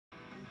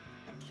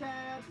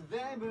can't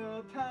they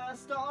move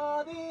past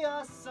all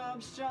the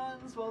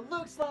assumptions? Well,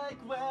 looks like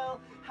we'll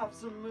have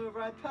to move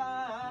right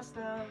past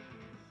them.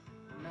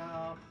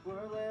 Now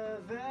we're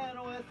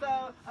living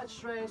without a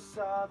trace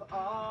of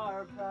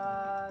our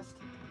past.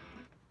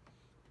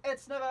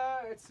 It's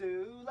never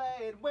too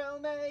late, we'll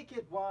make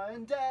it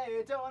one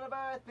day. Don't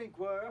ever think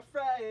we're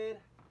afraid.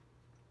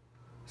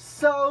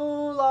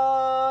 So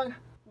long,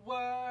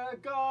 we're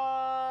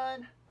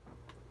gone.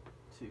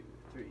 2,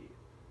 3.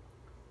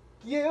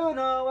 You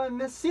know I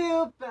miss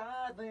you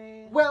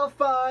badly. We'll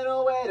find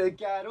a way to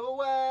get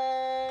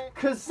away,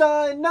 'cause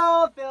I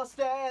know they'll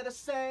stay the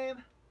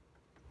same.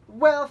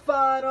 We'll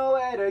find a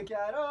way to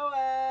get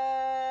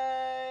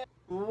away.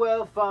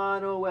 We'll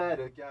find a way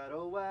to get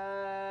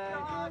away.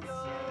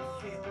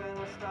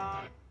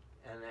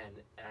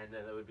 And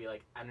then it would be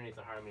like underneath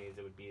the harmonies,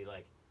 it would be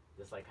like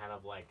this like kind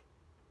of like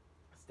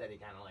steady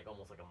kind of like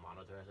almost like a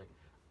monotone. It's like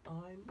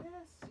I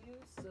miss you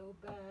so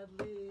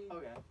badly.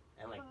 Okay.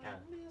 And like kind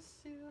of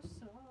miss you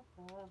so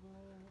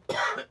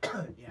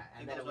badly. yeah,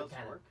 and then it would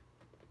kind of work.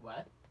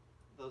 What?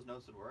 Those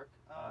notes would work.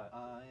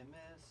 I